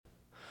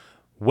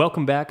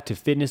Welcome back to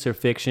Fitness or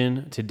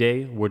Fiction.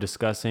 Today we're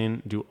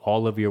discussing, do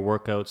all of your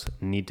workouts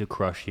need to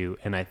crush you?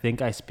 And I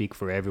think I speak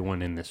for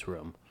everyone in this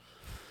room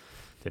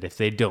that if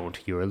they don't,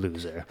 you're a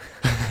loser.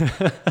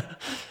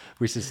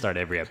 We should start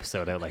every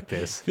episode out like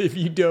this. If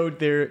you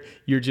don't,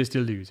 you're just a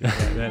loser.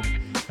 Yeah,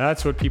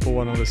 that's what people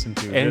want to listen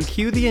to. And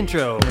cue the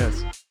intro.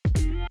 Yes.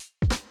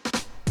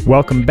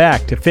 Welcome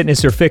back to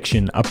Fitness or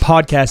Fiction, a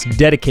podcast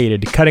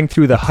dedicated to cutting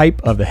through the hype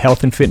of the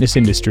health and fitness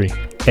industry.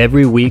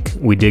 Every week,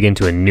 we dig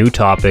into a new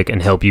topic and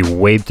help you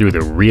wade through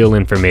the real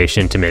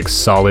information to make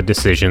solid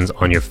decisions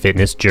on your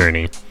fitness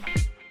journey.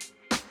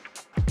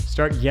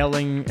 Start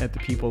yelling at the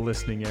people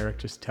listening, Eric.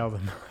 Just tell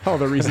them all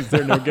the reasons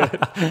they're no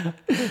good.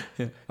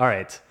 All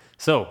right.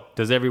 So,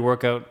 does every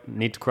workout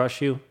need to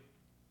crush you?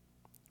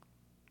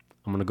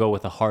 I'm going to go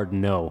with a hard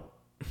no.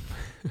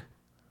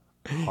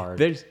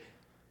 Hard.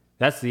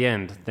 That's the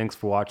end. Thanks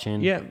for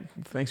watching. Yeah,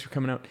 thanks for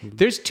coming out.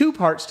 There's two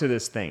parts to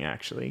this thing,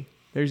 actually.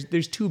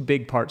 There's two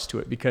big parts to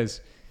it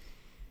because...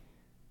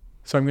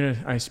 So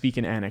I speak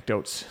in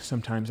anecdotes.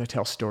 Sometimes I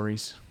tell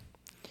stories.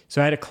 So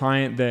I had a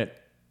client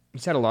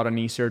he's had a lot of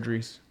knee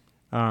surgeries.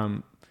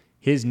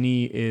 His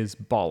knee is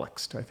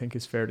bollocksed, I think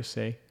is fair to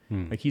say.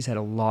 Like he's had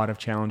a lot of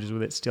challenges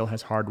with it, still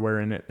has hardware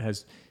in it,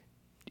 has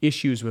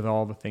issues with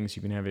all the things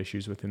you can have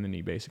issues with in the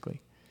knee,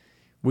 basically.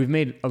 We've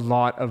made a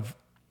lot of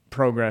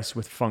progress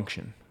with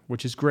function,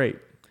 which is great.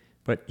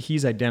 But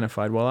he's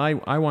identified, well,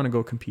 I want to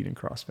go compete in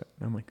CrossFit.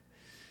 And I'm like,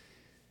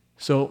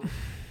 so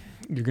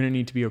you're going to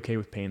need to be okay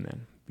with pain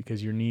then,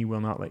 because your knee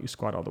will not let you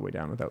squat all the way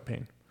down without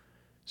pain.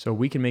 So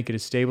we can make it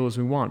as stable as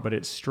we want, but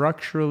it's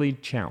structurally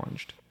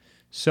challenged.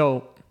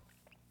 So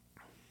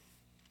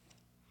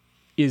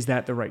is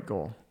that the right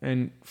goal?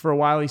 And for a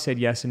while he said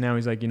yes, and now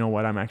he's like, you know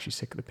what? I'm actually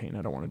sick of the pain.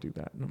 I don't want to do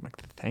that. And I'm like,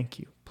 thank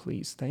you,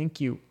 please,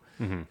 thank you.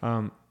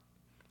 Mm-hmm.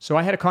 So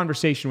I had a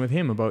conversation with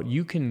him about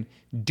you can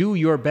do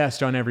your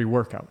best on every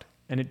workout.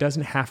 And it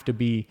doesn't have to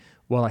be,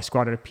 well, I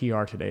squatted a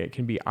PR today. It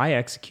can be, I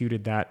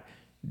executed that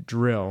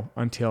drill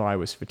until I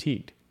was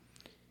fatigued.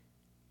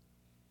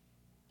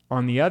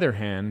 On the other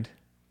hand,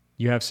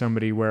 you have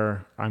somebody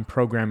where I'm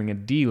programming a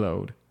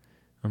deload.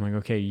 I'm like,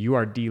 okay, you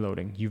are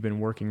deloading. You've been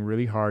working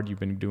really hard. You've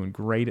been doing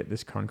great at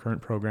this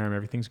concurrent program.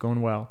 Everything's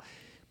going well.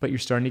 But you're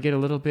starting to get a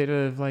little bit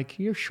of like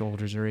your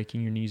shoulders are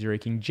aching, your knees are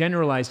aching,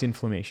 generalized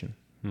inflammation.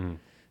 Mm.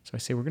 So I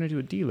say, we're going to do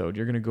a deload.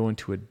 You're going to go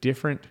into a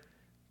different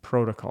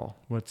protocol.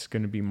 What's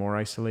going to be more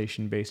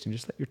isolation based and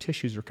just let your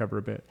tissues recover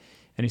a bit.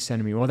 And he's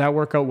sending me, well, that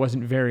workout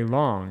wasn't very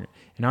long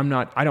and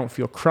I don't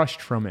feel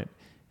crushed from it.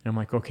 And I'm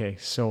like, okay,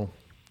 so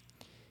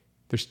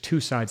there's two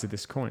sides of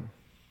this coin.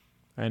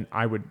 And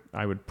I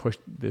would push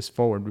this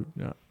forward.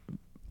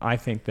 I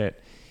think that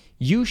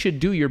you should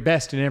do your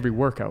best in every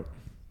workout,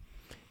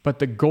 but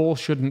the goal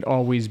shouldn't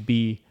always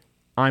be,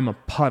 I'm a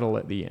puddle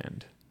at the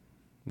end.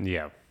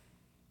 Yeah.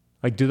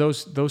 Like, do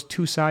those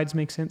two sides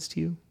make sense to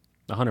you?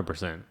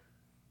 100%.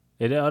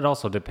 It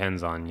also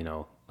depends on,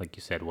 like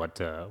you said, what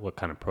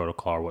kind of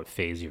protocol or what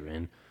phase you're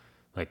in.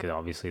 Like,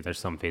 obviously, there's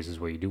some phases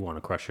where you do want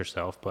to crush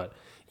yourself, but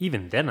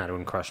even then, I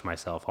don't crush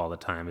myself all the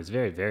time. It's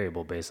very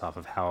variable based off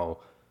of how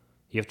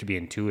you have to be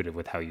intuitive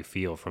with how you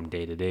feel from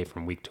day to day,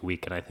 from week to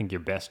week. And I think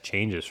your best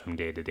changes from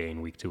day to day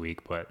and week to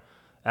week. But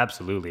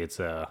absolutely,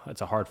 it's a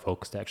hard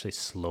focus to actually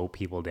slow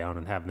people down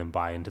and have them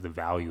buy into the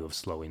value of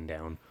slowing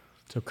down.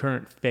 So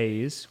current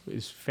phase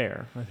is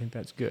fair. I think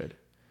that's good.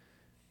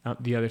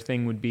 The other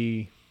thing would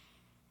be,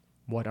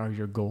 what are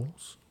your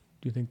goals?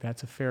 Do you think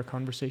that's a fair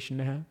conversation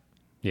to have?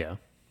 Yeah.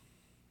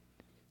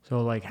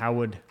 So like how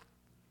would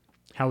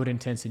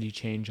intensity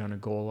change on a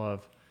goal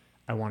of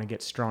I want to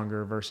get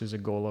stronger versus a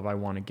goal of I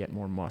want to get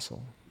more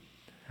muscle?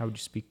 How would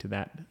you speak to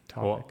that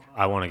topic? Well,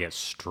 I want to get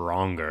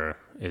stronger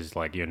is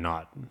like you're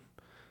not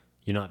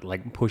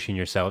like pushing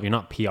yourself. You're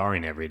not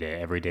PRing every day.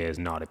 Every day is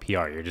not a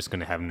PR. You're just going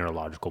to have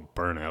neurological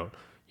burnout.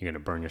 You're going to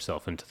burn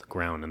yourself into the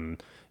ground,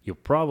 and you'll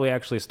probably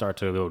actually start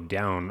to go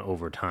down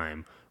over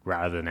time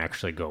rather than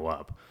actually go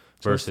up.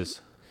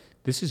 Versus,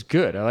 this is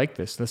good. I like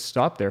this. Let's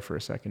stop there for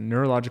a second.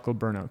 Neurological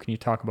burnout. Can you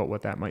talk about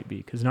what that might be?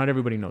 Because not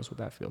everybody knows what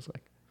that feels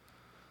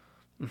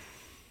like.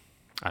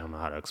 I don't know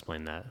how to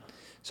explain that.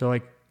 So,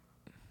 like,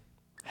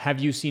 have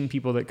you seen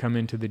people that come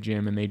into the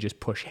gym and they just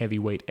push heavy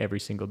weight every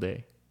single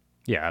day?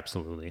 Yeah,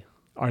 absolutely.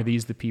 Are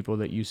these the people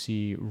that you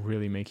see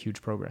really make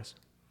huge progress?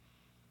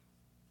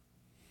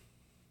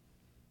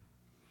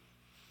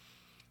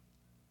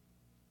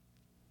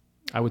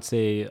 I would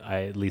say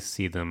I at least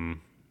see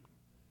them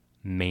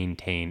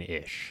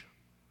maintain-ish,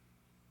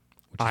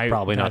 which is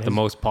probably not the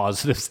most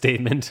positive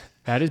statement.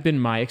 That has been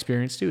my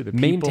experience too.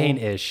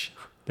 Maintain-ish.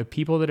 The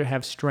people that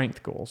have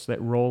strength goals that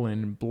roll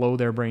in and blow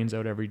their brains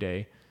out every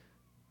day,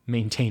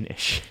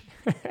 maintain-ish.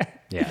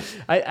 Yeah.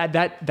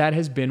 That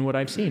has been what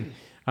I've seen.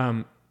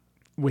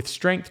 With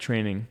strength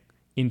training,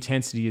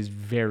 intensity is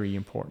very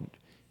important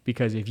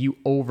because if you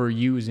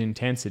overuse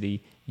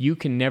intensity, you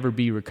can never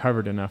be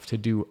recovered enough to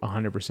do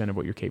 100% of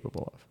what you're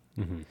capable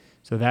of. Mm-hmm.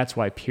 So that's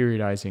why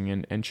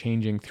periodizing and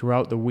changing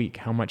throughout the week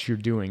how much you're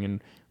doing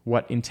and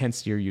what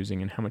intensity you're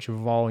using and how much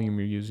volume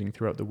you're using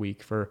throughout the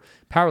week. For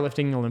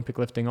powerlifting, Olympic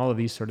lifting, all of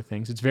these sort of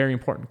things, it's very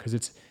important because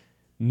it's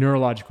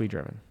neurologically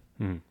driven.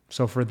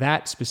 So for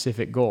that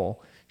specific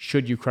goal,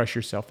 should you crush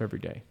yourself every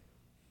day?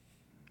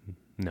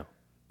 No.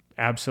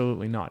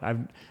 Absolutely not.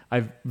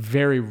 I've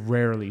very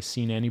rarely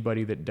seen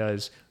anybody that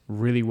does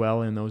really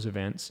well in those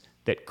events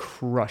that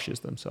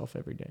crushes themselves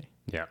every day.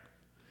 Yeah.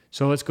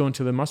 So let's go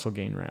into the muscle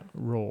gain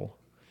role.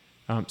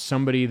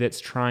 Somebody that's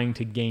trying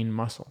to gain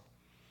muscle,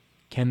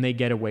 can they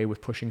get away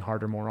with pushing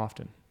harder more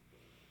often?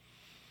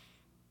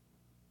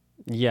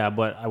 Yeah,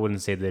 but I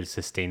wouldn't say that it's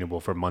sustainable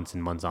for months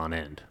and months on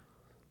end.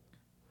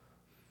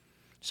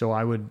 So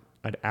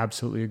I'd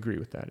absolutely agree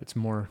with that. It's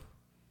more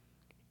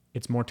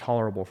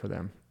tolerable for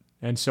them.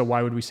 And so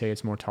why would we say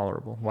it's more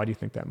tolerable? Why do you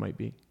think that might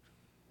be?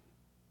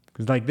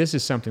 Because like this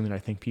is something that I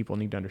think people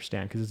need to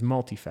understand because it's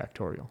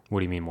multifactorial. What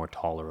do you mean more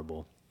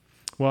tolerable?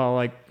 Well,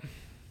 like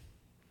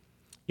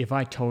if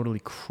I totally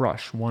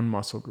crush one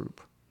muscle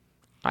group,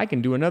 I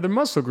can do another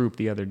muscle group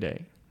the other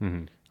day.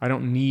 Mm-hmm. I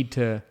don't need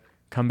to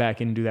come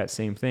back in and do that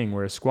same thing.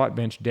 Whereas squat,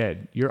 bench,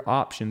 dead, your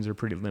options are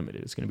pretty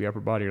limited. It's going to be upper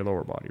body or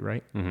lower body,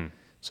 right? Mm-hmm.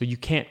 So you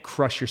can't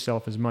crush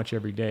yourself as much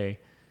every day.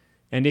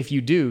 And if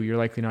you do, you're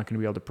likely not going to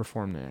be able to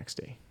perform the next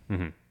day.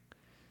 Mm-hmm.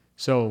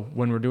 So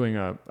when we're doing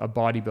a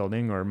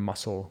bodybuilding or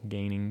muscle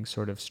gaining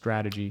sort of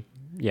strategy.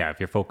 Yeah, if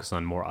you're focused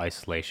on more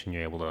isolation,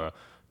 you're able to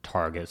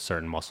target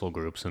certain muscle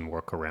groups and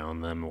work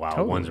around them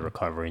while one's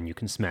recovering. You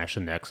can smash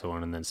the next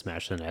one and then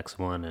smash the next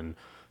one and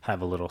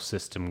have a little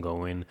system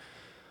going.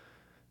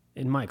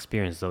 In my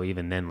experience, though,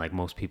 even then, like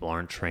most people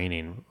aren't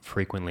training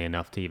frequently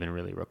enough to even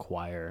really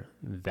require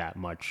that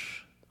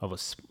much of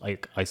a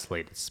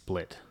isolated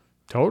split.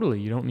 Totally.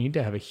 You don't need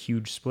to have a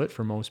huge split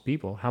for most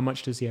people. How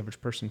much does the average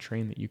person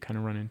train that you kind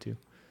of run into?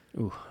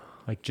 Ooh.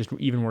 Like just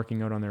even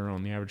working out on their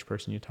own, the average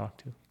person you talk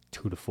to?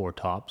 2 to 4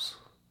 tops.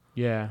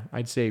 Yeah,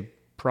 I'd say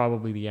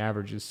probably the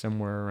average is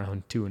somewhere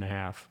around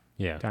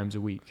 2.5 times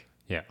a week.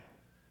 Yeah.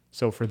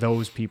 So for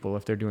those people,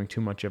 if they're doing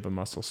too much of a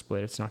muscle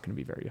split, it's not going to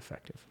be very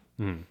effective.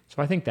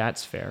 So I think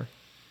that's fair.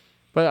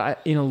 But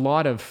in a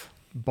lot of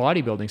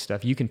bodybuilding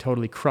stuff, you can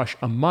totally crush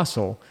a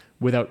muscle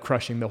without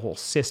crushing the whole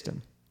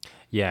system.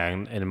 Yeah,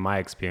 and in my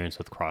experience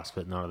with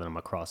CrossFit, not that I'm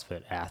a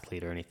CrossFit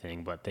athlete or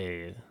anything, but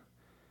they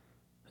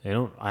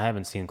don't. I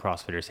haven't seen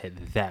CrossFitters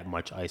hit that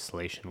much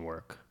isolation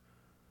work.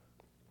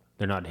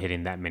 They're not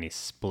hitting that many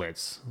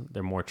splits.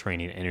 They're more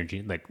training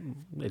energy, like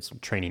it's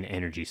training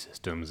energy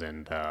systems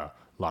and a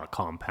lot of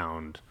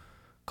compound,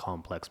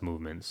 complex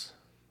movements.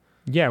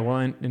 Yeah, well,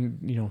 and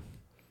you know,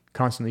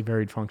 constantly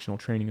varied functional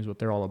training is what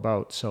they're all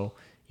about. So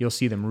you'll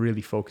see them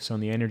really focus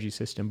on the energy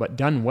system, but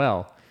done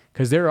well,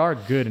 because there are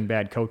good and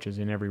bad coaches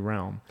in every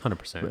realm.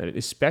 100%.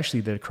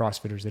 Especially the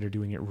CrossFitters that are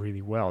doing it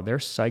really well. They're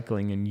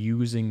cycling and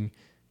using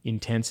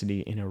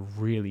intensity in a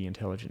really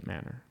intelligent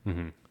manner.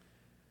 Mm-hmm.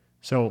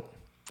 So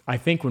I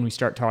think when we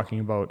start talking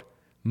about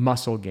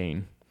muscle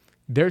gain,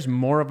 there's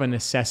more of a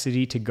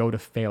necessity to go to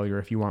failure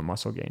if you want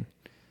muscle gain,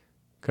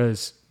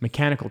 because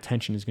mechanical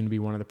tension is going to be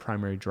one of the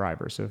primary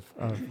drivers of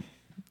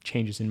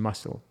changes in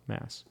muscle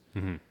mass.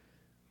 Mm-hmm.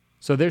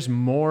 So there's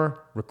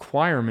more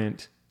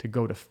requirement to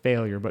go to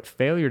failure, but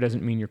failure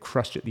doesn't mean you're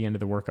crushed at the end of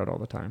the workout all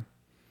the time.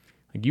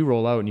 Like you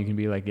roll out and you can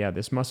be like, yeah,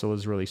 this muscle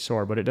is really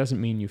sore, but it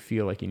doesn't mean you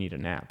feel like you need a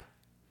nap.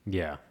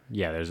 Yeah.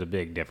 There's a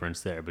big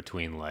difference there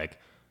between like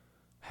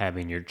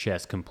having your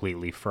chest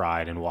completely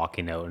fried and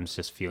walking out and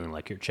just feeling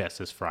like your chest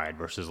is fried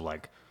versus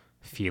like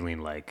feeling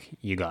like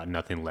you got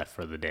nothing left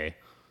for the day.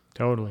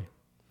 Totally.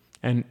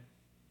 And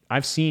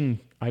I've seen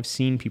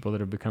people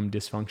that have become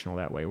dysfunctional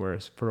that way,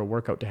 whereas for a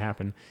workout to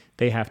happen,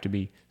 they have to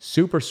be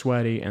super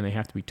sweaty and they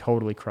have to be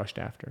totally crushed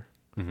after.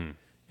 Mm-hmm.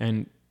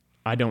 And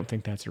I don't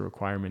think that's a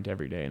requirement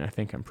every day. And I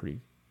think I'm pretty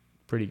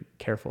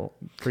careful,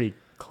 pretty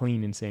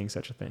clean in saying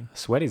such a thing.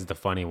 Sweaty's the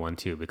funny one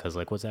too, because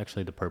like what's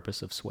actually the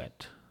purpose of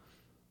sweat?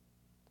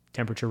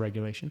 Temperature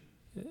regulation.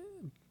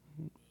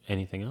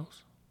 Anything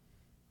else?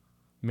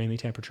 Mainly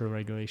temperature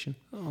regulation.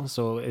 Oh,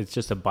 so it's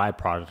just a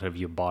byproduct of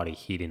your body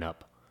heating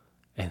up.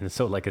 And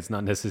so like it's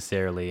not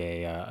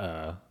necessarily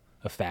a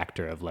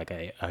factor of like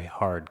a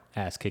hard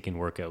ass kicking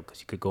workout,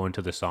 because you could go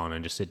into the sauna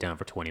and just sit down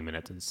for 20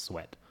 minutes and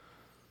sweat.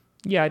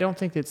 Yeah, I don't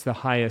think it's the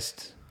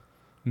highest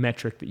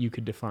metric that you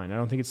could define. I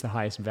don't think it's the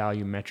highest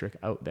value metric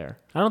out there.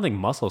 I don't think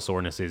muscle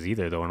soreness is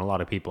either, though, and a lot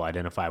of people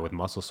identify with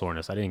muscle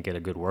soreness. I didn't get a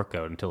good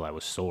workout until I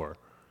was sore.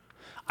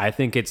 I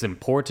think it's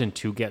important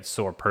to get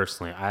sore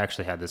personally. I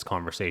actually had this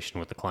conversation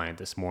with a client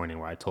this morning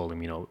where I told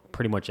him, you know,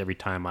 pretty much every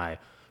time I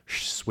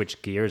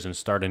switch gears and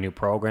start a new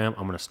program,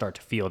 I'm going to start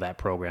to feel that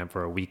program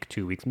for a week,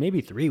 2 weeks, maybe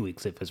 3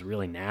 weeks if it's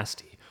really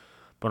nasty.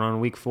 But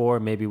on week 4,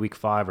 maybe week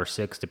 5 or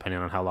 6,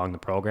 depending on how long the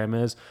program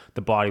is,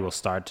 the body will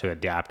start to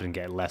adapt and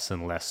get less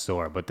and less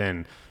sore. But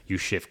then you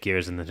shift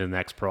gears into the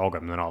next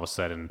program, and then all of a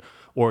sudden,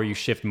 or you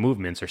shift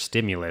movements or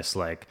stimulus,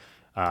 like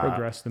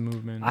progress the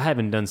movement. I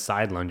haven't done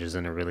side lunges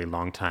in a really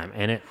long time,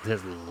 and it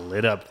just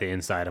lit up the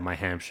inside of my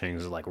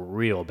hamstrings like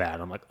real bad.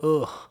 I'm like,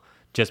 ugh,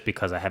 just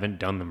because I haven't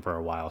done them for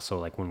a while. So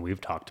like when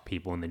we've talked to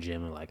people in the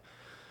gym, I'm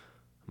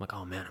like,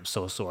 oh man, I'm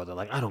so sore. They're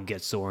like, I don't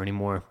get sore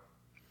anymore.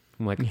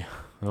 I'm like,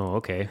 oh,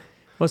 okay.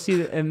 Well,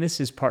 see, and this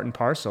is part and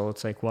parcel.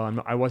 It's like,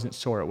 well, I wasn't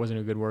sore. It wasn't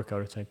a good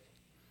workout. It's like,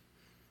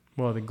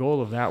 well, the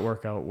goal of that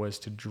workout was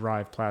to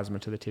drive plasma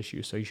to the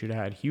tissue. So you should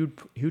have had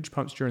huge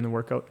pumps during the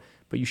workout,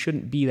 but you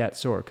shouldn't be that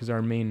sore because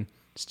our main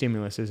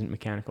stimulus isn't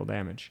mechanical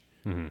damage.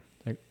 Mm-hmm.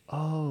 Like,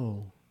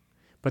 oh.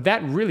 But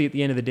that really, at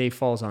the end of the day,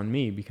 falls on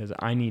me because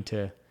I need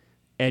to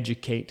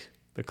educate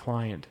the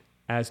client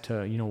as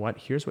to, you know what,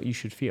 here's what you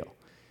should feel.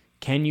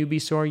 Can you be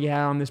sore?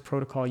 Yeah, on this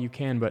protocol you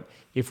can. But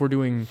if we're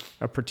doing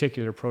a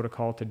particular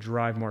protocol to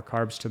drive more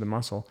carbs to the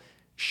muscle,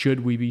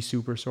 should we be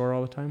super sore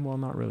all the time? Well,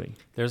 not really.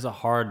 There's a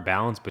hard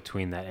balance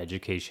between that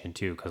education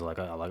too, because like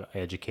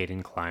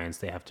educating clients,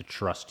 they have to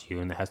trust you,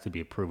 and there has to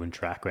be a proven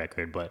track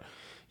record. But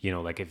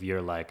like if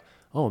you're like,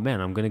 oh man,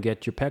 I'm gonna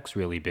get your pecs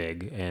really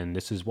big, and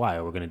this is why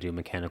we're gonna do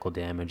mechanical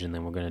damage, and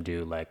then we're gonna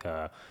do like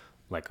a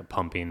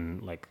pumping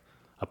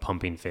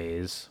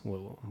phase,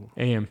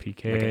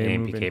 AMPK, like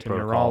an move AMPK into protocol.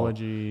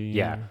 neurology.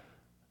 Yeah.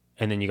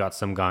 And then you got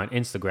some guy on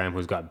Instagram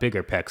who's got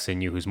bigger pecs than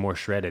you, who's more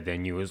shredded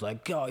than you, who's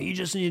like, oh, you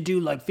just need to do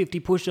like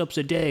 50 push-ups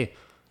a day.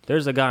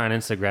 There's a guy on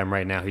Instagram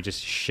right now who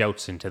just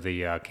shouts into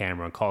the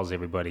camera and calls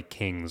everybody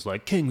kings.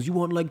 Like, kings, you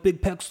want like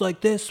big pecs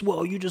like this?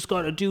 Well, you just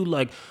got to do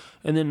like...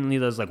 And then he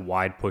does like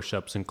wide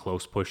push-ups and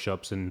close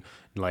push-ups and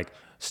like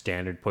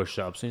standard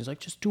push-ups. And he's like,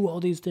 just do all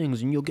these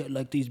things and you'll get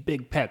like these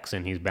big pecs.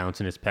 And he's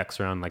bouncing his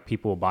pecs around. Like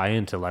people will buy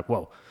into like,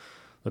 whoa,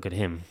 look at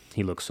him.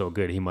 He looks so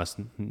good. He must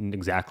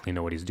exactly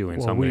know what he's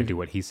doing. So I'm going to do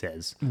what he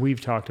says.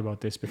 We've talked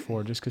about this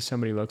before. Just because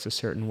somebody looks a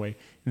certain way,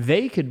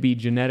 they could be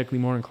genetically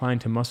more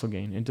inclined to muscle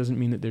gain. It doesn't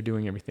mean that they're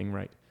doing everything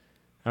right.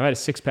 I've had a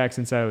six-pack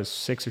since I was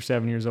 6 or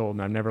 7 years old,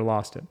 and I've never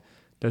lost it.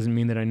 Doesn't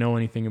mean that I know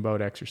anything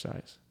about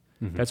exercise.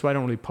 Mm-hmm. That's why I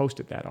don't really post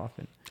it that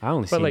often. I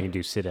only seen you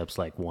do sit-ups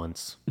like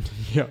once.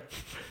 Yeah.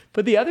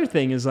 But the other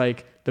thing is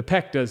like the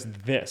pec does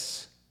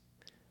this.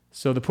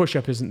 So the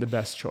push-up isn't the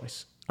best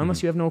choice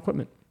unless you have no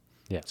equipment.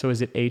 Yeah. So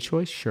is it a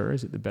choice? Sure.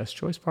 Is it the best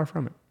choice? Far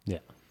from it.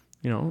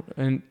 Yeah.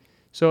 And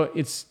so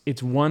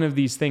it's one of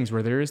these things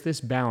where there is this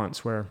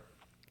balance where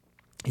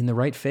in the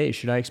right phase,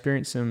 should I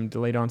experience some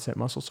delayed onset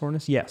muscle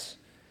soreness? Yes.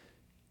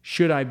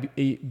 Should I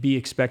be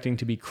expecting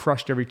to be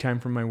crushed every time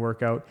from my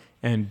workout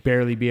and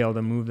barely be able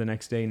to move the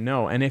next day?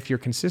 No. And if you're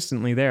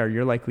consistently there,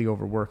 you're likely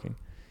overworking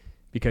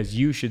because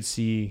you should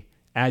see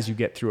as you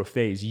get through a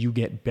phase, you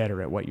get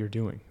better at what you're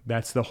doing.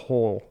 That's the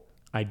whole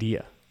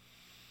idea.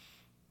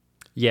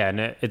 Yeah, and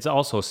it's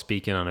also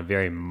speaking on a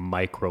very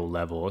micro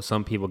level.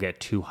 Some people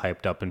get too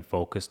hyped up and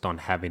focused on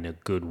having a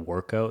good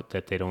workout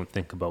that they don't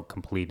think about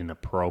completing a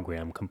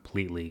program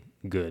completely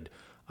good.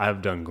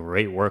 I've done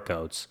great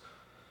workouts,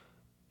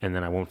 and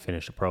then I won't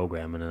finish a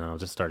program, and then I'll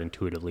just start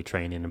intuitively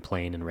training and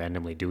playing and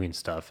randomly doing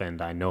stuff.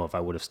 And I know if I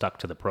would have stuck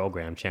to the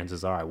program,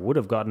 chances are I would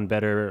have gotten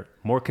better,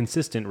 more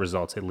consistent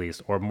results at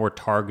least, or more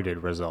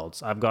targeted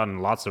results. I've gotten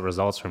lots of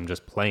results from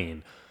just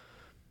playing.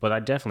 But I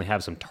definitely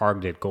have some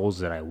targeted goals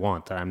that I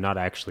want that I'm not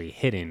actually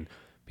hitting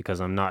because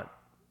I'm not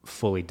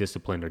fully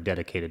disciplined or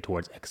dedicated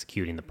towards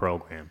executing the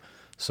program.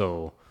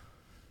 So,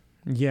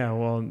 yeah,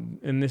 well,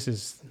 and this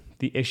is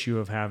the issue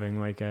of having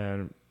like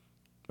an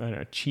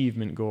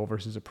achievement goal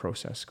versus a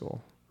process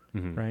goal,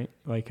 mm-hmm. right?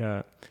 Like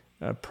a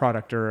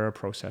product or a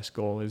process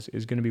goal is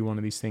going to be one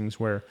of these things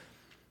where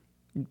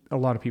a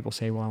lot of people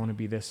say, well, I want to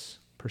be this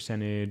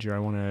percentage or I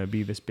want to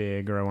be this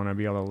big or I want to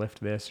be able to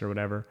lift this or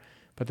whatever,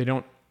 but they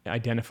don't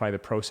identify the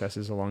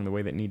processes along the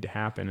way that need to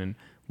happen. And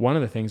one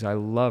of the things I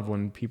love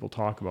when people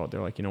talk about,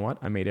 they're like, you know what?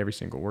 I made every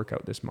single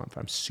workout this month.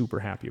 I'm super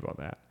happy about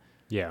that.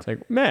 Yeah. It's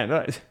like,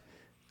 man,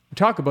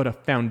 talk about a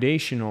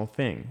foundational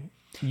thing.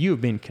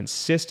 You've been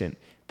consistent.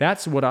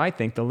 That's what I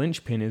think the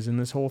linchpin is in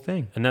this whole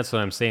thing. And that's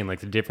what I'm saying. Like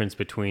the difference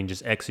between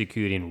just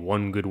executing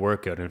one good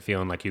workout and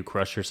feeling like you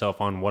crushed yourself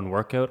on one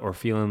workout or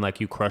feeling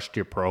like you crushed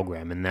your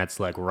program. And that's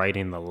like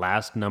writing the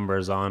last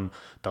numbers on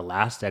the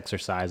last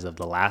exercise of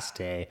the last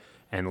day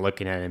and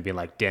looking at it and being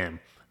like, damn,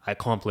 I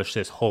accomplished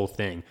this whole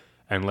thing.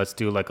 And let's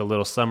do like a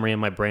little summary in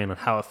my brain on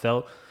how it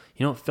felt.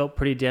 It felt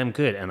pretty damn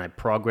good. And I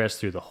progressed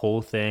through the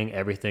whole thing.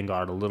 Everything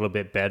got a little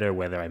bit better,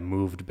 whether I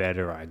moved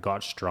better or I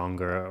got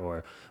stronger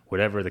or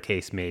whatever the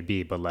case may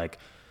be. But like,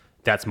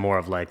 that's more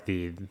of like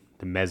the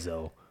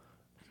mezzo,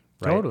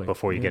 right? Totally.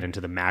 Before you get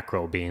into the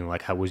macro being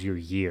like, how was your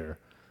year?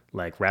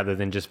 Like, rather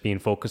than just being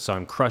focused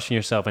on crushing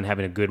yourself and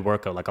having a good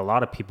workout. Like a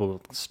lot of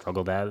people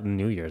struggle that in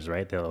New Year's,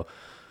 right?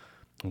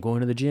 I'm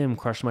going to the gym,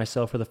 crush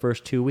myself for the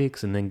first 2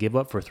 weeks and then give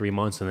up for 3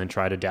 months and then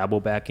try to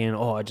dabble back in.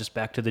 Oh, I just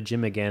back to the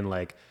gym again.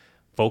 Like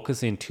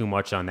focusing too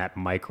much on that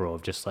micro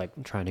of just like,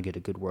 I'm trying to get a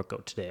good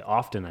workout today.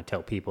 Often I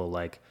tell people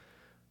like,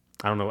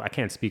 I don't know, I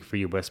can't speak for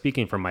you, but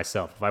speaking for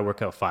myself, if I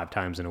work out 5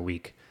 times in a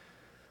week,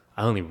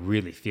 I only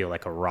really feel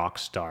like a rock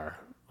star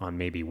on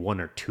maybe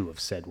 1 or 2 of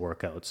said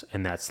workouts.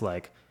 And that's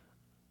like,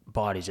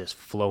 body just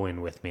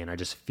flowing with me and I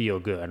just feel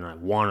good and I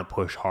want to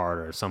push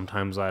harder.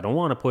 Sometimes I don't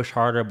want to push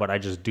harder, but I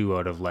just do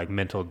out of like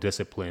mental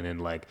discipline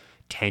and like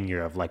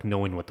tenure of like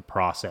knowing what the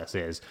process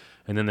is.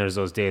 And then there's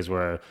those days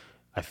where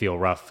I feel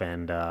rough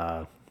and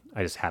I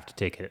just have to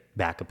take it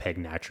back a peg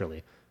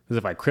naturally. Because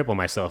if I cripple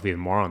myself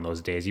even more on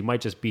those days, you might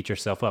just beat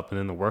yourself up, and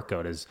then the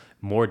workout is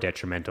more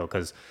detrimental.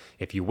 Because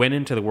if you went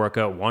into the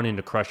workout wanting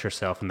to crush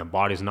yourself and the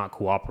body's not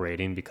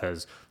cooperating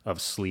because of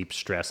sleep,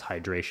 stress,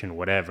 hydration,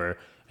 whatever,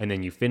 and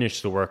then you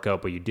finish the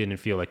workout but you didn't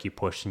feel like you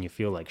pushed and you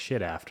feel like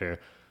shit after,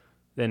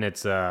 then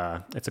it's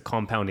a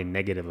compounding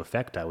negative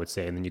effect, I would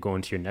say. And then you go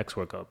into your next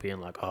workout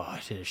being like, oh,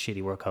 I did a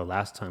shitty workout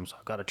last time, so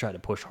I've got to try to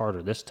push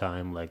harder this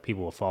time. Like,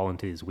 people will fall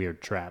into these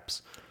weird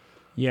traps.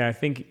 Yeah, I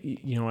think,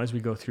 as we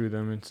go through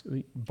them, it's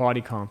body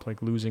comp,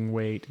 like losing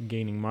weight,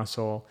 gaining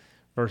muscle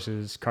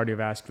versus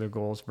cardiovascular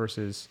goals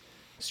versus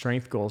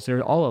strength goals.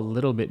 They're all a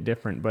little bit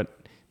different, but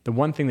the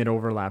one thing that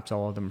overlaps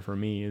all of them for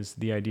me is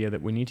the idea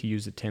that we need to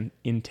use the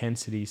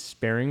intensity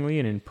sparingly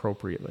and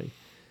appropriately.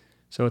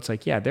 So it's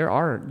like, yeah,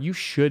 you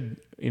should,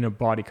 in a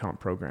body comp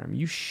program,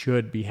 you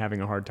should be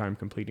having a hard time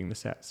completing the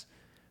sets.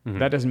 Mm-hmm.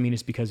 That doesn't mean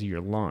it's because of your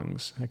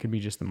lungs. That could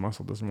be just the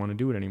muscle doesn't want to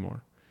do it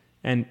anymore.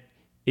 And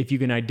if you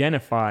can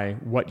identify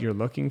what you're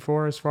looking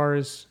for as far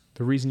as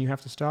the reason you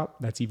have to stop,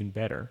 that's even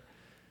better.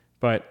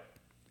 But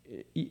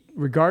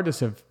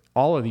regardless of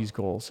all of these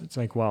goals, it's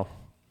like, well,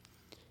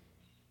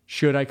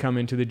 should I come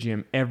into the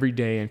gym every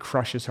day and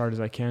crush as hard as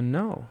I can?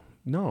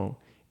 No.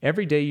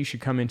 Every day you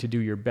should come in to do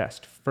your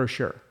best, for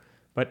sure.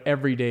 But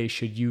every day,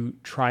 should you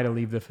try to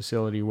leave the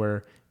facility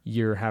where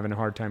you're having a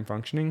hard time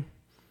functioning?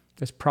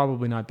 That's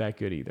probably not that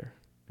good either.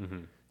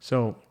 Mm-hmm.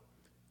 So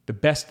the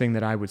best thing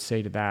that I would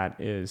say to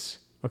that is,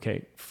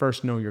 okay,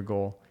 first, know your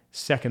goal.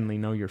 Secondly,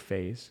 know your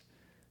phase.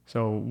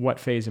 So what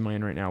phase am I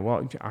in right now?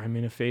 Well, I'm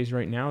in a phase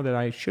right now that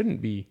I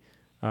shouldn't be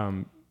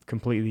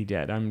completely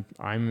dead.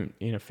 I'm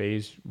in a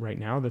phase right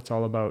now that's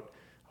all about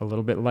a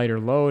little bit lighter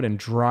load and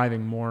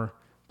driving more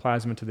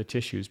plasma to the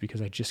tissues because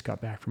I just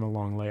got back from a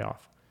long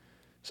layoff.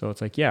 So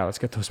it's like, yeah, let's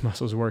get those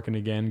muscles working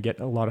again,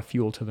 get a lot of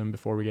fuel to them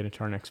before we get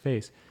into our next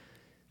phase.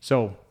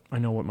 So I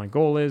know what my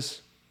goal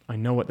is. I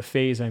know what the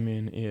phase I'm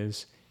in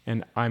is,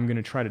 and I'm going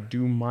to try to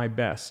do my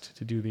best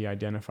to do the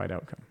identified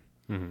outcome.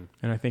 Mm-hmm.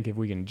 And I think if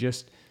we can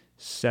just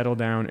settle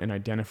down and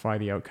identify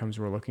the outcomes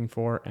we're looking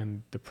for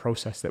and the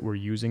process that we're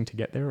using to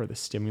get there, or the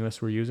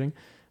stimulus we're using,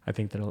 I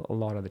think that a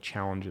lot of the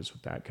challenges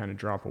with that kind of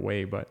drop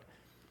away. But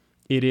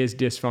it is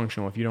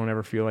dysfunctional. If you don't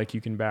ever feel like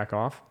you can back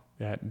off,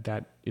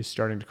 that is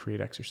starting to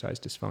create exercise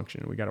dysfunction,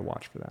 and we got to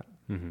watch for that.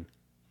 Mm-hmm.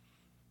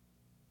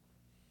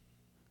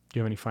 Do you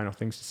have any final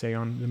things to say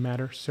on the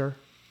matter, sir?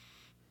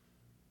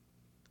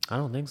 I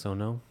don't think so,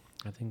 no.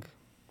 I think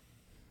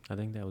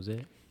that was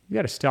it. You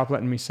got to stop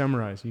letting me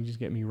summarize. You just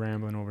get me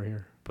rambling over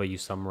here. But you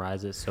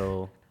summarize it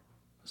so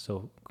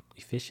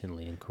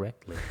efficiently and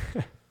correctly.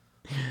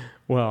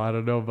 Well, I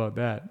don't know about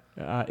that.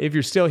 If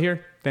you're still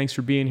here, thanks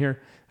for being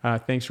here.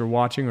 Thanks for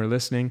watching or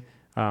listening.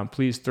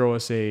 Please throw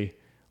us a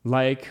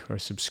like or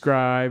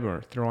subscribe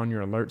or throw on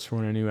your alerts for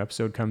when a new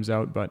episode comes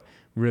out. But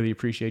really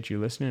appreciate you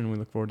listening, and we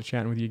look forward to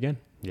chatting with you again.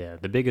 Yeah,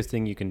 the biggest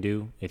thing you can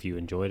do if you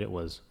enjoyed it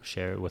was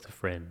share it with a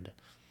friend.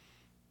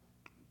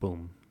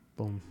 Boom.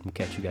 Boom. We'll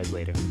catch you guys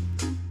later.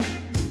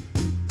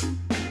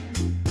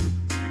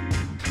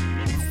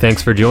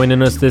 Thanks for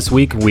joining us this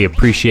week. We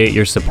appreciate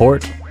your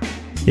support.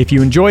 If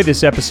you enjoyed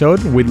this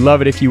episode, we'd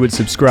love it if you would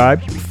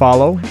subscribe,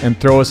 follow, and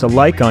throw us a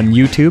like on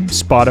YouTube,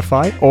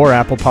 Spotify, or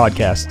Apple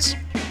Podcasts.